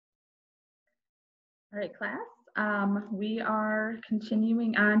All right, class. We are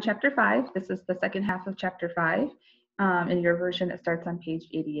continuing on chapter 5. This is the second half of chapter 5. In your version, it starts on page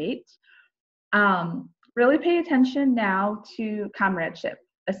 88. Really pay attention now to comradeship,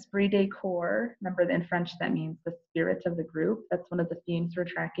 esprit de corps. Remember that in French, that means the spirit of the group. That's one of the themes we're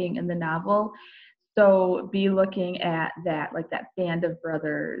tracking in the novel. So be looking at that, like that band of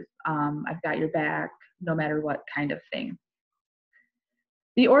brothers, I've got your back, no matter what kind of thing.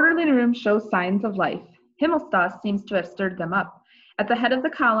 The orderly room shows signs of life. Himmelstas seems to have stirred them up. At the head of the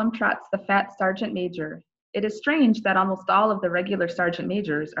column trots the fat sergeant major. It is strange that almost all of the regular sergeant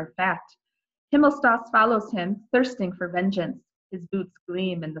majors are fat. Himmelstas follows him, thirsting for vengeance. His boots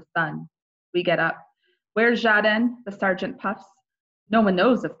gleam in the sun. We get up. Where's Jaden? The sergeant puffs. No one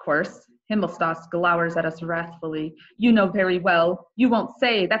knows, of course. Himmelstas glowers at us wrathfully. You know very well. You won't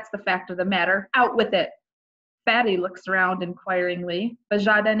say. That's the fact of the matter. Out with it. Fatty looks around inquiringly, but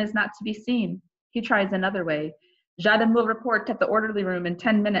Jaden is not to be seen. He tries another way. Jaden will report at the orderly room in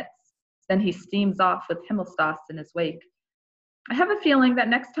 10 minutes. Then he steams off with Himmelstas in his wake. I have a feeling that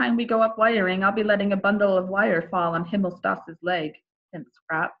next time we go up wiring, I'll be letting a bundle of wire fall on Himmelstas's leg, hints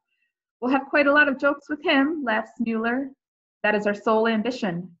Krop. We'll have quite a lot of jokes with him, laughs Mueller. That is our sole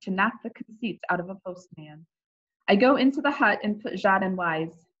ambition, to knock the conceit out of a postman. I go into the hut and put Jaden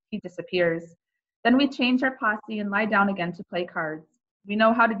wise. He disappears. Then we change our posse and lie down again to play cards. We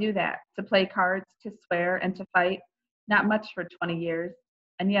know how to do that, to play cards, to swear, and to fight. Not much for 20 years,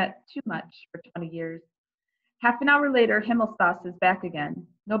 and yet too much for 20 years. Half an hour later, Himmelstas is back again.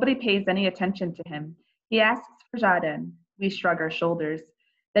 Nobody pays any attention to him. He asks for Jaden. We shrug our shoulders.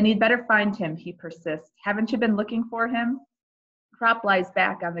 Then you'd better find him, he persists. Haven't you been looking for him? Krop lies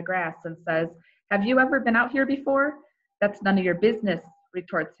back on the grass and says, Have you ever been out here before? That's none of your business,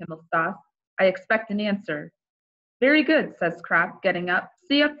 retorts Himmelstas. I expect an answer. Very good, says Krop, getting up.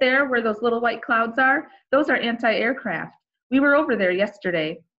 See up there where those little white clouds are? Those are anti-aircraft. We were over there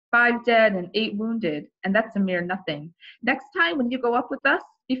yesterday. 5 dead and 8 wounded, and that's a mere nothing. Next time when you go up with us,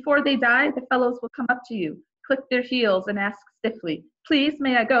 before they die, the fellows will come up to you, click their heels, and ask stiffly, Please,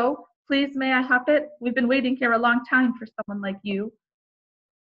 may I go? Please, may I hop it? We've been waiting here a long time for someone like you.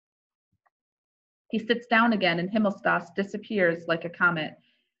 He sits down again, and Himmelstas disappears like a comet.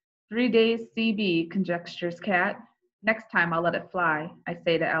 3 days CB, conjectures Cat. Next time I'll let it fly, I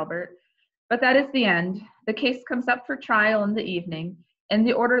say to Albert. But that is the end. The case comes up for trial in the evening. In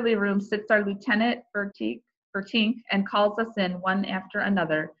the orderly room sits our Lieutenant Bertink and calls us in one after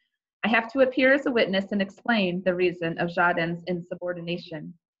another. I have to appear as a witness and explain the reason of Jaden's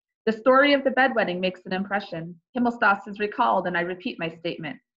insubordination. The story of the bedwetting makes an impression. Himmelstas is recalled, and I repeat my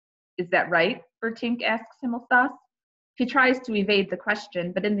statement. Is that right? Bertink asks Himmelstas. He tries to evade the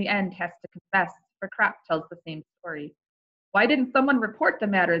question, but in the end has to confess, for Krop tells the same story. Why didn't someone report the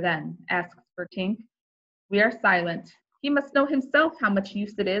matter then? Asks Bertink. We are silent. He must know himself how much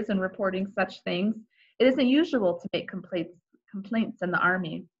use it is in reporting such things. It isn't usual to make complaints in the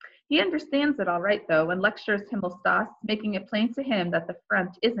army. He understands it all right, though, and lectures Himmelstas, making it plain to him that the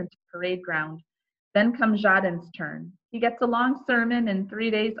front isn't a parade ground. Then comes Jaden's turn. He gets a long sermon and 3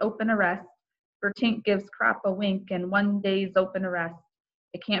 days open arrest. Bertink gives Krop a wink and 1 day's open arrest.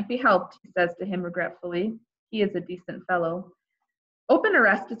 It can't be helped, he says to him regretfully. He is a decent fellow. Open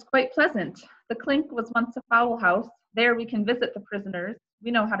arrest is quite pleasant. The Clink was once a fowl house. There we can visit the prisoners.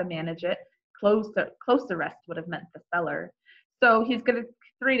 We know how to manage it. Close arrest would have meant the cellar. So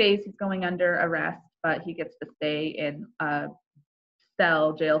 3 days he's going under arrest, but he gets to stay in a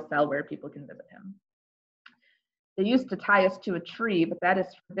jail cell where people can visit him. They used to tie us to a tree, but that is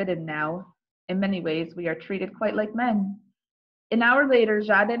forbidden now. In many ways, we are treated quite like men. An hour later,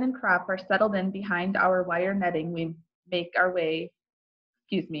 Jaden and Krop are settled in behind our wire netting. An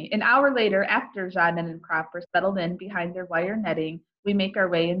hour later, after Jaden and Krop are settled in behind their wire netting, we make our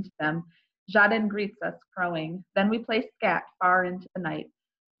way into them. Jaden greets us, crowing. Then we play scat far into the night.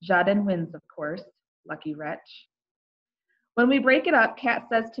 Jaden wins, of course. Lucky wretch. When we break it up, Cat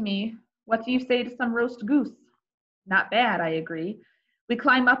says to me, What do you say to some roast goose? Not bad, I agree. We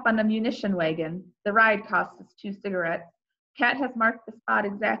climb up on a munition wagon. The ride costs us 2 cigarettes. Cat has marked the spot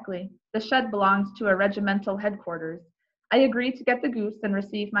exactly. The shed belongs to a regimental headquarters. I agree to get the goose and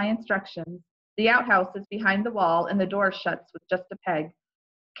receive my instructions. The outhouse is behind the wall, and the door shuts with just a peg.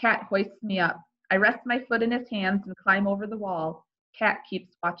 Cat hoists me up. I rest my foot in his hands and climb over the wall. Cat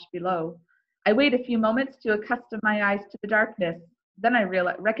keeps watch below. I wait a few moments to accustom my eyes to the darkness. Then I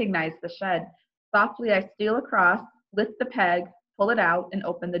recognize the shed. Softly I steal across, lift the peg, pull it out, and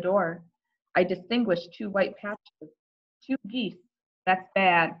open the door. I distinguish 2 white patches. 2 geese. That's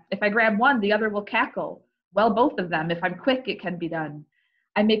bad. If I grab one, the other will cackle. Well, both of them. If I'm quick, it can be done.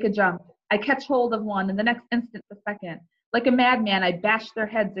 I make a jump. I catch hold of one, and the next instant the second. Like a madman, I bash their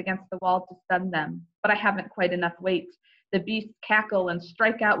heads against the wall to stun them, but I haven't quite enough weight. The beasts cackle and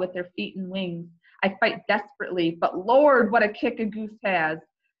strike out with their feet and wings. I fight desperately, but Lord, what a kick a goose has.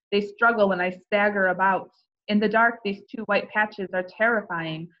 They struggle and I stagger about. In the dark, these two white patches are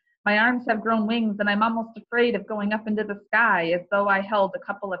terrifying. My arms have grown wings, and I'm almost afraid of going up into the sky, as though I held a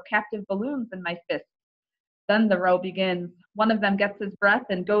couple of captive balloons in my fists. Then the row begins. One of them gets his breath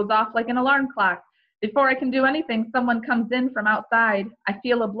and goes off like an alarm clock. Before I can do anything, someone comes in from outside. I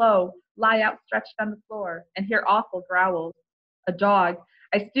feel a blow, lie outstretched on the floor, and hear awful growls. A dog.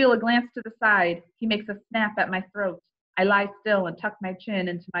 I steal a glance to the side. He makes a snap at my throat. I lie still and tuck my chin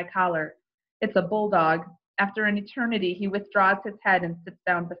into my collar. It's a bulldog. After an eternity, he withdraws his head and sits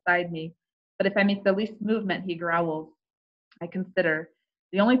down beside me. But if I make the least movement, he growls. I consider.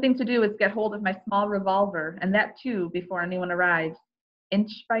 The only thing to do is get hold of my small revolver, and that too before anyone arrives.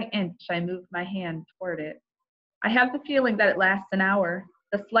 Inch by inch, I move my hand toward it. I have the feeling that it lasts an hour.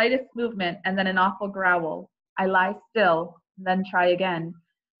 The slightest movement, and then an awful growl. I lie still, then try again.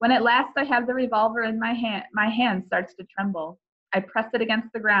 When at last I have the revolver in my hand starts to tremble. I press it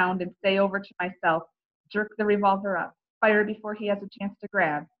against the ground and say over to myself, jerk the revolver up, fire before he has a chance to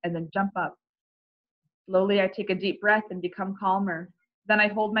grab, and then jump up. Slowly I take a deep breath and become calmer. Then I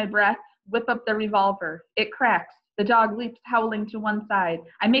hold my breath, whip up the revolver. It cracks. The dog leaps howling to one side.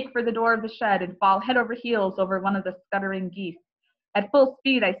 I make for the door of the shed and fall head over heels over one of the scuttering geese. At full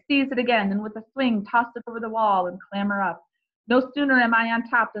speed, I seize it again and with a swing toss it over the wall and clamber up. No sooner am I on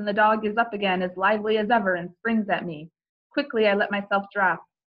top than the dog is up again as lively as ever and springs at me. Quickly, I let myself drop.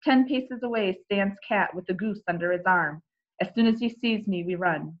 10 paces away stands Cat with the goose under his arm. As soon as he sees me, we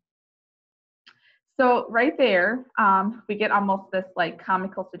run. So right there, we get almost this like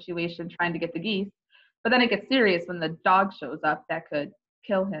comical situation trying to get the geese, but then it gets serious when the dog shows up that could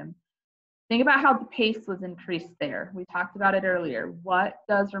kill him. Think about how the pace was increased there. We talked about it earlier. What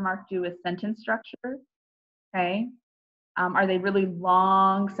does remark do with sentence structure? Okay. Are they really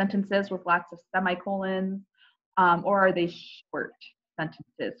long sentences with lots of semicolons, or are they short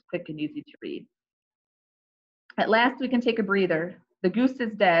sentences, quick and easy to read? At last we can take a breather. The goose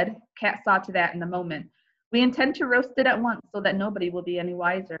is dead. Cat saw to that in a moment. We intend to roast it at once so that nobody will be any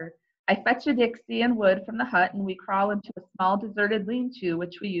wiser. I fetch a Dixie and wood from the hut, and we crawl into a small deserted lean-to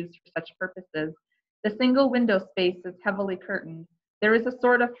which we use for such purposes. The single window space is heavily curtained. There is a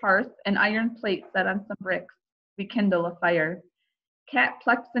sort of hearth, an iron plate set on some bricks. We kindle a fire. Cat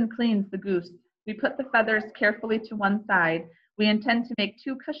plucks and cleans the goose. We put the feathers carefully to one side. We intend to make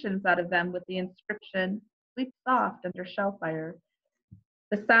 2 cushions out of them with the inscription, "Sleep soft under shell fire."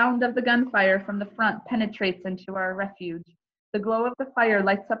 The sound of the gunfire from the front penetrates into our refuge. The glow of the fire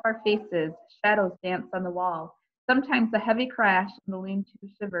lights up our faces. Shadows dance on the wall. Sometimes a heavy crash and the lean-to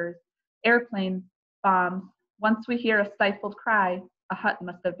shivers. Airplanes, bombs. Once we hear a stifled cry. A hut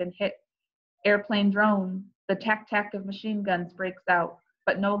must have been hit. Airplane drone. The tack-tack of machine guns breaks out,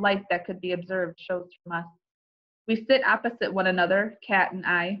 but no light that could be observed shows from us. We sit opposite one another, Cat and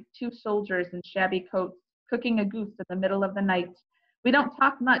I, 2 soldiers in shabby coats, cooking a goose in the middle of the night. We don't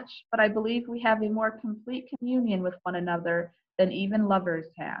talk much, but I believe we have a more complete communion with one another than even lovers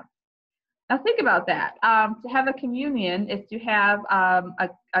have. Now think about that. To have a communion is to have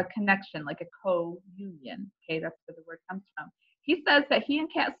a connection, like a co-union. Okay, that's where the word comes from. He says that he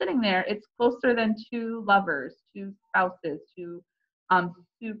and Cat sitting there, it's closer than 2 lovers, 2 spouses, 2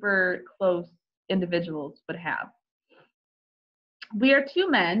 super close individuals would have. We are 2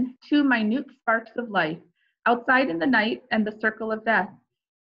 men, 2 minute sparks of life, outside in the night and the circle of death.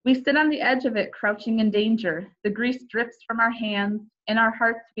 We sit on the edge of it, crouching in danger. The grease drips from our hands. In our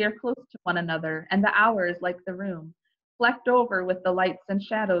hearts, we are close to one another, and the hours, like the room, flecked over with the lights and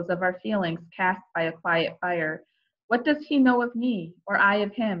shadows of our feelings cast by a quiet fire. What does he know of me, or I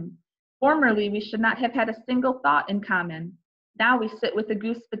of him? Formerly, we should not have had a single thought in common. Now we sit with the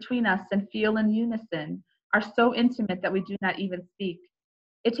goose between us and feel in unison, are so intimate that we do not even speak.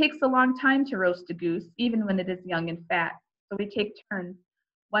 It takes a long time to roast a goose, even when it is young and fat, so we take turns.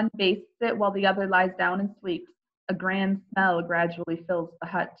 One bastes it while the other lies down and sleeps. A grand smell gradually fills the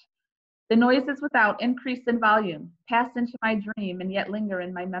hut. The noises without increase in volume, pass into my dream, and yet linger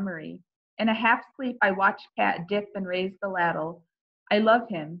in my memory. In a half sleep, I watch Cat dip and raise the ladle. I love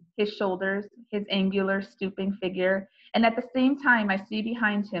him, his shoulders, his angular, stooping figure, and at the same time, I see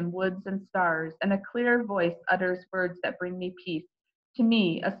behind him woods and stars, and a clear voice utters words that bring me peace. To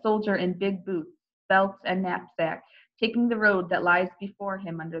me, a soldier in big boots, belt, and knapsack, taking the road that lies before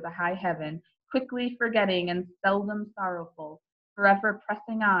him under the high heaven, quickly forgetting and seldom sorrowful, forever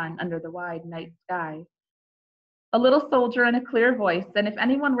pressing on under the wide night sky. A little soldier in a clear voice, and if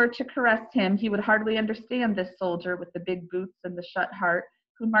anyone were to caress him, he would hardly understand this soldier with the big boots and the shut heart,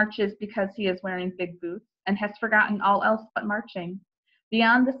 who marches because he is wearing big boots, and has forgotten all else but marching.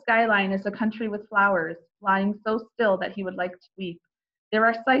 Beyond the skyline is a country with flowers, lying so still that he would like to weep. There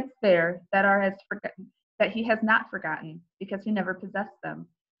are sights there that he has not forgotten, because he never possessed them.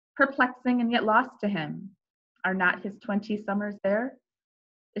 Perplexing and yet lost to him. Are not his 20 summers there?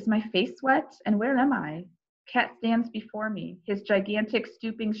 Is my face wet? And where am I? Cat stands before me. His gigantic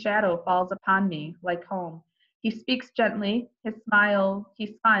stooping shadow falls upon me, like home. He speaks gently. He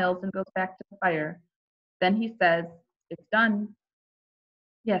smiles and goes back to the fire. Then he says, "It's done."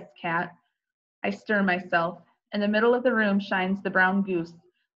 Yes, Cat. I stir myself. In the middle of the room shines the brown goose.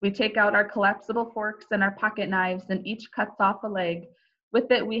 We take out our collapsible forks and our pocket knives, and each cuts off a leg.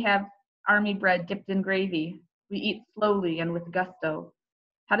 With it, we have army bread dipped in gravy. We eat slowly and with gusto.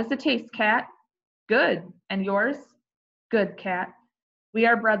 How does it taste, Cat? Good. And yours? Good, Cat. We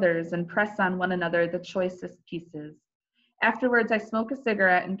are brothers and press on one another the choicest pieces. Afterwards, I smoke a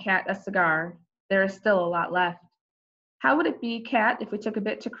cigarette and Cat a cigar. There is still a lot left. How would it be, Cat, if we took a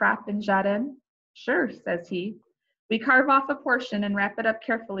bit to crop in Jardin? Sure, says he. We carve off a portion and wrap it up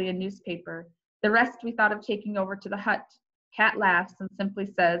carefully in newspaper. The rest we thought of taking over to the hut. Cat laughs and simply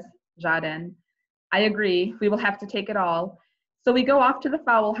says, Jardin. I agree, we will have to take it all. So we go off to the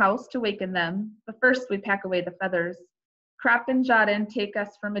fowl house to waken them, but first we pack away the feathers. Krap and Jardin take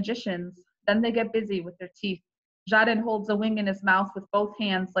us for magicians. Then they get busy with their teeth. Jardin holds a wing in his mouth with both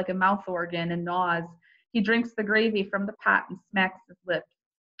hands like a mouth organ and gnaws. He drinks the gravy from the pot and smacks his lips.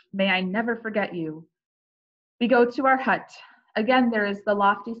 May I never forget you. We go to our hut. Again, there is the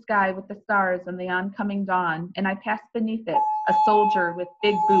lofty sky with the stars and the oncoming dawn, and I pass beneath it, a soldier with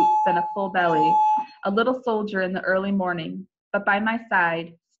big boots and a full belly, a little soldier in the early morning. But by my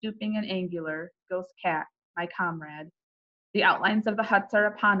side, stooping and angular, goes Cat, my comrade. The outlines of the huts are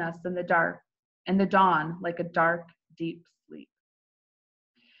upon us in the dark, and the dawn like a dark, deep sleep.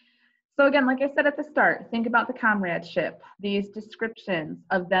 So again, like I said at the start, think about the comradeship, these descriptions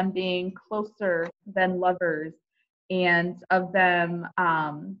of them being closer than lovers, and of them,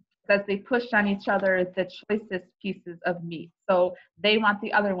 as they push on each other, the choicest pieces of meat. So they want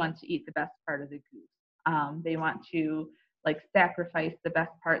the other one to eat the best part of the goose. They want to sacrifice the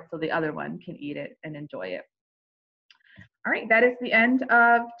best part so the other one can eat it and enjoy it. All right, that is the end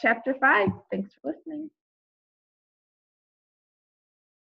of chapter 5. Thanks for listening.